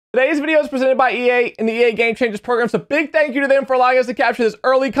Today's video is presented by EA and the EA Game Changers program, so big thank you to them for allowing us to capture this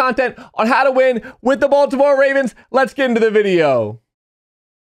early content on how to win with the Baltimore Ravens. Let's get into the video.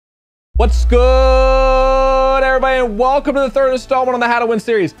 What's good, everybody, and welcome to the third installment on the How to Win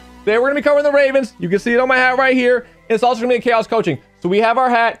series. Today we're going to be covering the Ravens. You can see it on my hat right here, and it's also going to be a K-Aus coaching. So we have our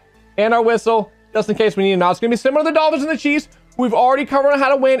hat and our whistle, just in case we need it. Now, it's going to be similar to the Dolphins and the Chiefs. We've already covered on how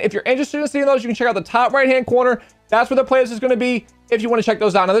to win. If you're interested in seeing those, you can check out the top right-hand corner. That's where the playlist is going to be if you want to check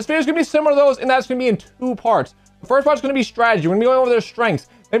those out. Now, this video is going to be similar to those, and that's going to be in two parts. The first part is going to be strategy. We're going to be going over their strengths.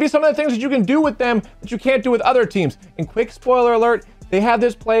 Maybe some of the things that you can do with them that you can't do with other teams. And quick spoiler alert, they have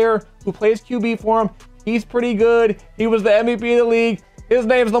this player who plays QB for them. He's pretty good. He was the MVP of the league. His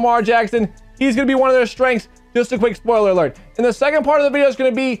name's Lamar Jackson. He's going to be one of their strengths. Just a quick spoiler alert. And the second part of the video is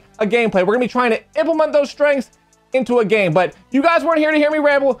going to be a gameplay. We're going to be trying to implement those strengths into a game. But you guys weren't here to hear me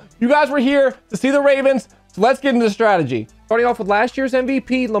ramble. You guys were here to see the Ravens. So let's get into the strategy. Starting off with last year's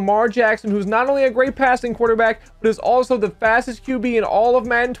MVP, Lamar Jackson, who's not only a great passing quarterback, but is also the fastest QB in all of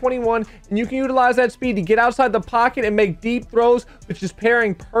Madden 21. And you can utilize that speed to get outside the pocket and make deep throws, which is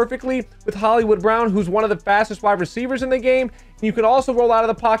pairing perfectly with Hollywood Brown, who's one of the fastest wide receivers in the game. And you can also roll out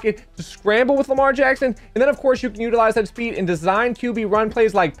of the pocket to scramble with Lamar Jackson. And then, of course, you can utilize that speed and design QB run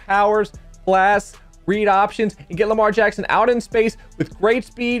plays like powers, blasts, read options, and get Lamar Jackson out in space with great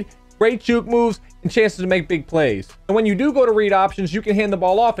speed, great juke moves, and chances to make big plays. And when you do go to read options, you can hand the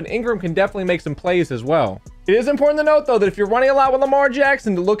ball off, and Ingram can definitely make some plays as well. It is important to note, though, that if you're running a lot with Lamar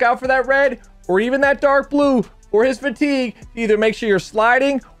Jackson, to look out for that red or even that dark blue or his fatigue, to either make sure you're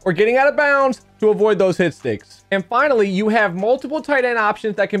sliding or getting out of bounds to avoid those hit sticks. And finally, you have multiple tight end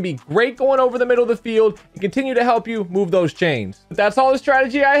options that can be great going over the middle of the field and continue to help you move those chains. But that's all the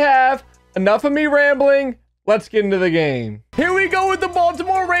strategy I have. Enough of me rambling. Let's get into the game. Here we go with the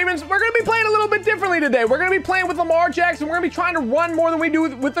Baltimore Ravens. We're going to be playing a little bit differently today. We're going to be playing with Lamar Jackson. We're going to be trying to run more than we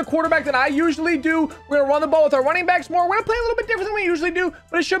do with the quarterback that I usually do. We're going to run the ball with our running backs more. We're going to play a little bit different than we usually do,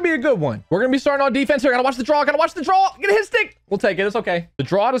 but it should be a good one. We're going to be starting on defense here. Got to watch the draw. Got to watch the draw. Get a hit stick. We'll take it. It's okay. The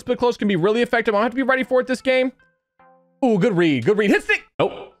draw to split close can be really effective. I have to be ready for it this game. Ooh, good read. Good read. Hit stick.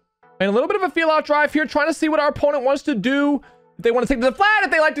 Nope. And a little bit of a feel-out drive here, trying to see what our opponent wants to do. If they want to take to the flat,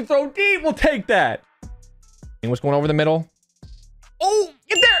 if they like to throw deep, we'll take that. And what's going over the middle? Oh,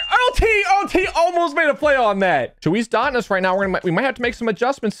 get there. LT almost made a play on that. Chewie's dotting us right now. We might have to make some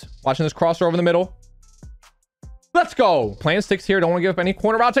adjustments. Watching this crosser over the middle. Let's go. Playing sticks here. Don't want to give up any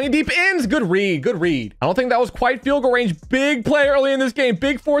corner routes, any deep ends. Good read. Good read. I don't think that was quite field goal range. Big play early in this game.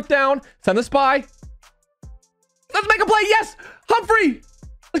 Big fourth down. Send the spy. Let's make a play. Yes. Humphrey.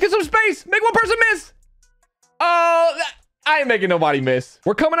 Let's get some space. Make one person miss. Oh, I ain't making nobody miss.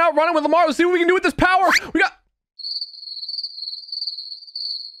 We're coming out running with Lamar. Let's see what we can do with this power. We got...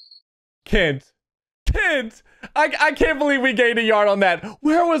 Kent. I can't believe we gained a yard on that.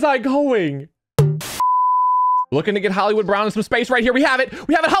 Where was I going? Looking to get Hollywood Brown in some space right here. We have it.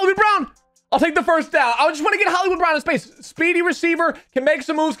 Hollywood Brown. I'll take the first down. I just want to get Hollywood Brown in space. Speedy receiver, can make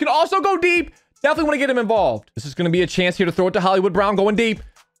some moves, can also go deep. Definitely want to get him involved. This is going to be a chance here to throw it to Hollywood Brown going deep.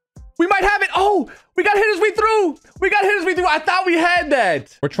 We might have it. Oh, we got hit as we threw. I thought we had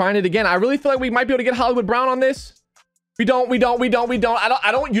that. We're trying it again. I really feel like we might be able to get Hollywood Brown on this. We don't. You don't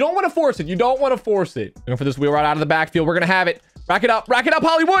want to force it. You don't want to force it. Going for this wheel right out of the backfield. We're going to have it. Rack it up,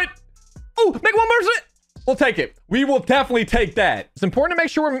 Hollywood. Oh, make one more. We'll take it. We will definitely take that. It's important to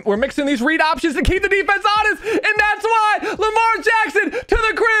make sure we're mixing these read options to keep the defense honest. And that's why Lamar Jackson to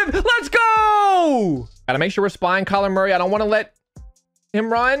the crib. Let's go. Got to make sure we're spying Kyler Murray. I don't want to let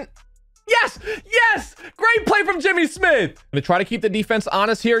him run. Yes. Great play from Jimmy Smith. I'm going to try to keep the defense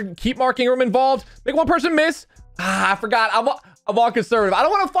honest here. Keep Mark Ingram involved. Make one person miss. I forgot. I'm all conservative. I don't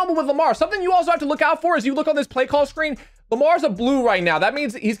want to fumble with Lamar. Something you also have to look out for is you look on this play call screen. Lamar's a blue right now. That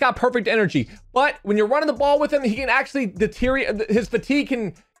means he's got perfect energy. But when you're running the ball with him, he can actually deteriorate. His fatigue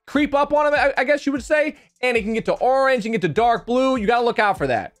can creep up on him, I guess you would say. And he can get to orange and get to dark blue. You got to look out for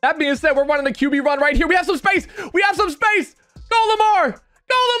that. That being said, we're running the QB run right here. We have some space. Go, Lamar.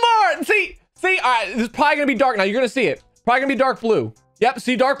 See, all right, this is probably going to be dark now. You're going to see it. Probably going to be dark blue. Yep,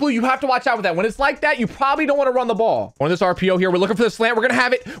 see, dark blue, you have to watch out with that. When it's like that, you probably don't want to run the ball. On this RPO here, we're looking for the slant. We're going to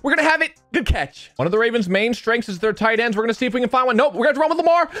have it. Good catch. One of the Ravens' main strengths is their tight ends. We're going to see if we can find one. Nope, we're going to run with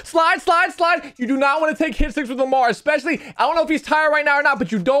Lamar. Slide. You do not want to take hit sticks with Lamar, especially, I don't know if he's tired right now or not,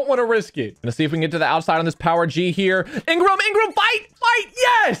 but you don't want to risk it. Going to see if we can get to the outside on this power G here. Ingram, fight.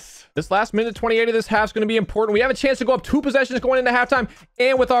 Yes. This last minute 28 of this half is going to be important. We have a chance to go up 2 possessions going into halftime,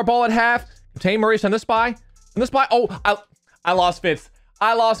 and with our ball at half, Contain Murray, send the spy. Oh, I lost Fitz.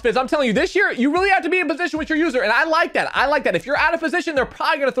 I lost Fizz. I'm telling you, this year, you really have to be in position with your user. And I like that. I like that. If you're out of position, they're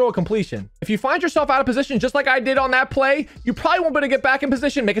probably going to throw a completion. If you find yourself out of position, just like I did on that play, you probably won't be able to get back in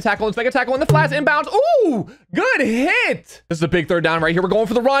position. Make a tackle. Let's make a tackle in the flats. Inbounds. Ooh, good hit. This is a big third down right here. We're going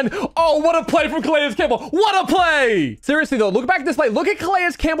for the run. Oh, what a play from Calais Campbell. What a play. Seriously, though, look back at this play. Look at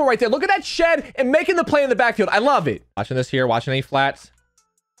Calais Campbell right there. Look at that shed and making the play in the backfield. I love it. Watching this here. Watching any flats.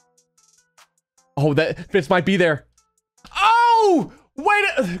 Oh, that Fitz might be there. Oh!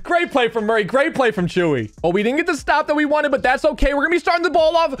 Wait, great play from Murray. Great play from Chewy. Oh, we didn't get the stop that we wanted, but that's okay. We're going to be starting the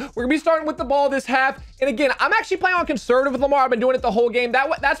ball off. We're going to be starting with the ball this half. And again, I'm actually playing on conservative with Lamar. I've been doing it the whole game.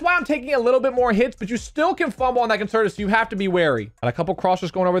 That's why I'm taking a little bit more hits, but you still can fumble on that conservative, so you have to be wary. Got a couple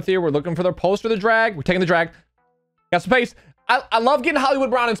crossers going over here. We're looking for their post or the drag. We're taking the drag. Got some space. I love getting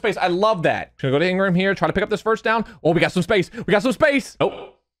Hollywood Brown in space. I love that. Gonna go to Ingram here. Try to pick up this first down. Oh, we got some space. We got some space. Oh,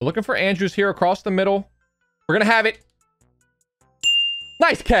 we're looking for Andrews here across the middle. We're going to have it.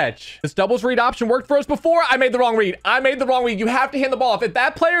 Nice catch. This doubles read option worked for us before. I made the wrong read. You have to hand the ball off. If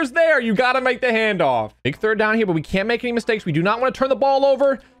that player's there, you got to make the handoff. Big third down here, but we can't make any mistakes. We do not want to turn the ball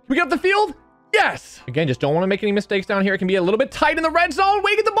over. Can we get up the field? Yes. Again, just don't want to make any mistakes down here. It can be a little bit tight in the red zone.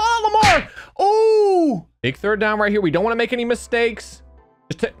 Way to get the ball, Lamar. Oh, big third down right here. We don't want to make any mistakes.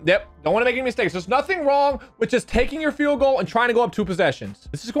 Yep, don't want to make any mistakes. There's nothing wrong with just taking your field goal and trying to go up 2 possessions.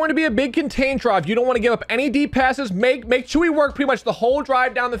 This is going to be a big contain drive. You don't want to give up any deep passes. Make Chewy work pretty much the whole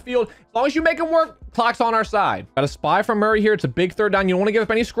drive down the field. As long as you make him work, clock's on our side. Got a spy from Murray here. It's a big third down. You don't want to give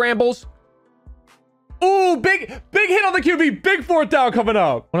up any scrambles. Ooh, big hit on the QB. Big fourth down coming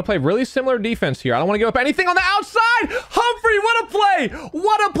up. I want to play really similar defense here. I don't want to give up anything on the outside. Humphrey, what a play.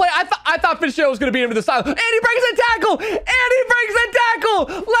 What a play. I thought Fitzgerald was going to beat him to the side. And he breaks a tackle.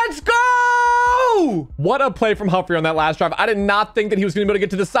 Let's go. What a play from Humphrey on that last drive. I did not think that he was going to be able to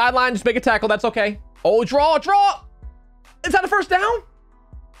get to the sideline. Just make a tackle. That's okay. Oh, draw. Is that a first down?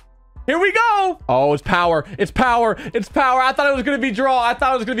 Here we go. Oh, it's power. I thought it was going to be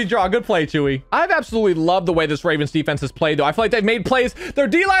draw. Good play, Chewy. I've absolutely loved the way this Ravens defense has played, though. I feel like they've made plays. Their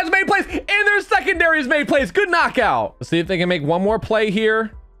D-line's made plays, and their secondary's made plays. Good knockout. Let's see if they can make one more play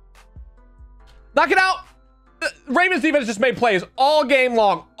here. Knock it out. The Ravens defense just made plays all game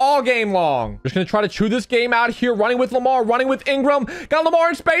long. Just going to try to chew this game out here. Running with Lamar, running with Ingram. Got Lamar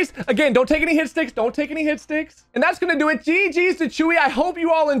in space. Again, don't take any hit sticks. And that's going to do it. GG's to Chewy. I hope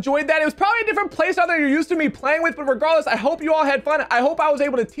you all enjoyed that. It was probably a different play style than you're used to me playing with, but regardless, I hope you all had fun. I hope I was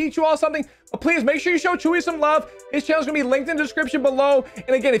able to teach you all something. But please make sure you show Chewy some love. His channel is going to be linked in the description below.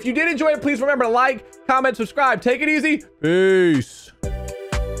 And again, if you did enjoy it, please remember to like, comment, subscribe. Take it easy. Peace.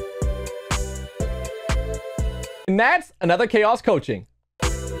 And that's another K-Aus coaching.